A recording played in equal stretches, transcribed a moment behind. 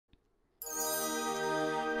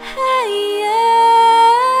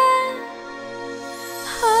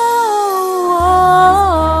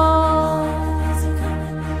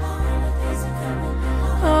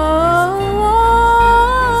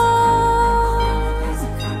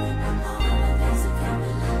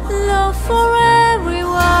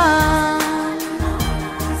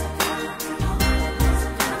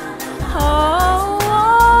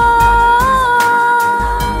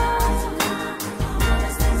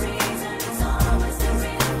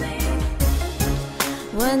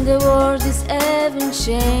when the world is ever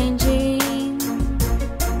changing,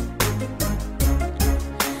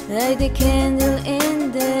 like the candle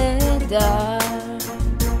in the dark.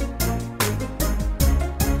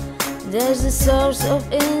 There's a source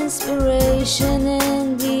of inspiration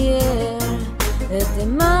in the air. Let the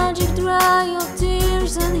magic dry your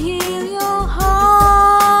tears and heal your heart.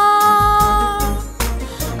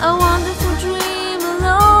 A wonderful dream of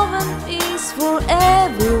love and peace for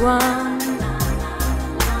everyone,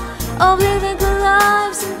 of living good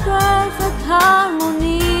lives in perfect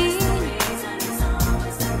harmony.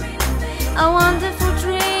 A wonderful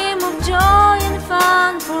dream of joy and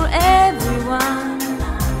fun for everyone,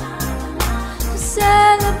 to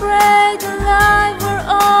celebrate the life we're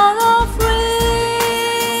all are free.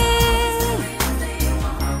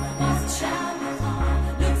 Watch out,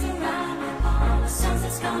 look around, the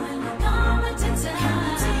sunset's coming, coming to town.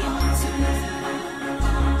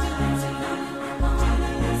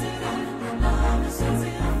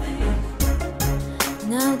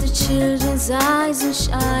 Now the children's eyes are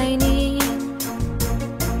shining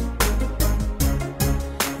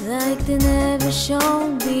like they never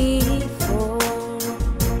shone before.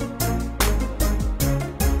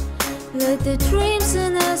 Let the dreams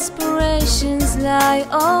and aspirations lie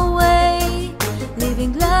away,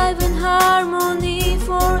 living life in harmony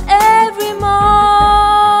forevermore.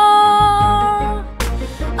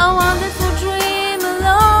 A wonderful dream of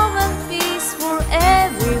love and peace for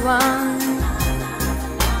everyone,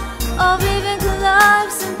 of living good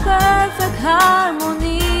lives in perfect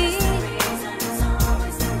harmony.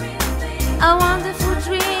 A wonderful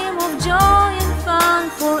dream of joy and fun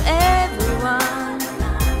for everyone,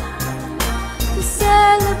 to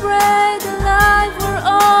celebrate the life we're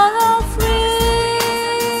all are free.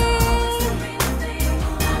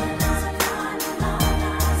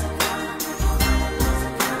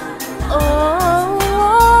 Oh,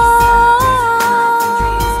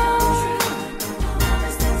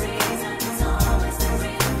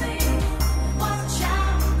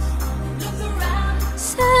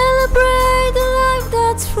 celebrate the life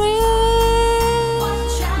that's free.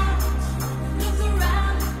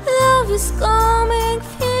 Love is coming,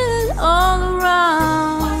 feel it all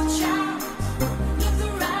around.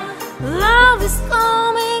 Love is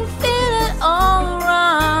coming, feel it all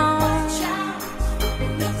around.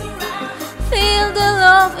 Feel the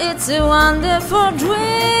love, it's a wonderful dream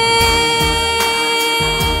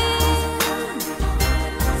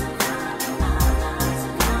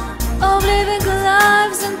of living good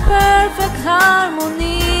lives in perfect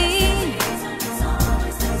harmony.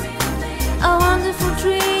 A wonderful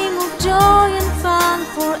dream of joy and fun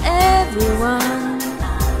for everyone,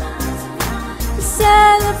 to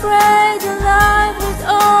celebrate